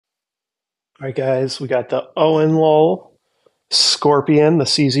All right, guys, we got the OENLOL Scorpion, the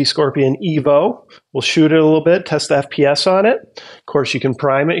CZ Scorpion EVO. We'll shoot it a little bit, test the FPS on it. Of course, you can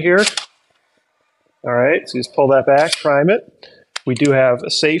prime it here. All right, so just pull that back, prime it. We do have a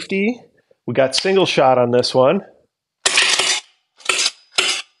safety. We got single shot on this one.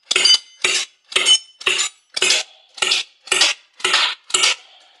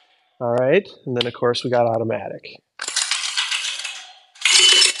 All right, and then of course we got automatic.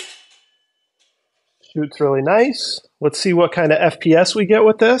 Shoots really nice. Let's see what kind of FPS we get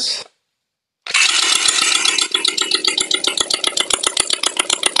with this.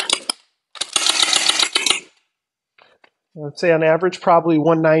 I'd say on average probably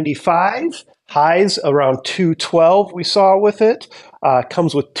 195. Highs around 212 we saw with it.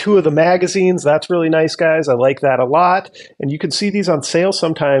 Comes with 2 of the magazines. That's really nice, guys. I like that a lot. And you can see these on sale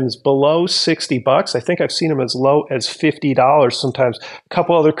sometimes below 60 bucks. I think I've seen them as low as $50 sometimes. A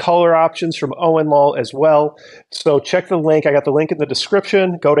couple other color options from OENLOL as well. So check the link. I got the link in the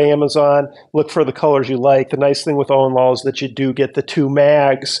description. Go to Amazon. Look for the colors you like. The nice thing with OENLOL is that you do get the 2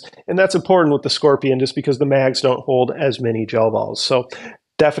 mags. And that's important with the Scorpion just because the mags don't hold as many gel balls. So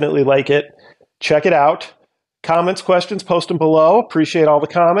definitely like it. Check it out. Comments, questions, post them below. Appreciate all the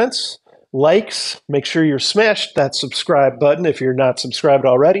comments. Likes, make sure you're smashed that subscribe button if you're not subscribed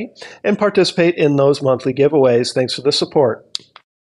already, and participate in those monthly giveaways. Thanks for the support.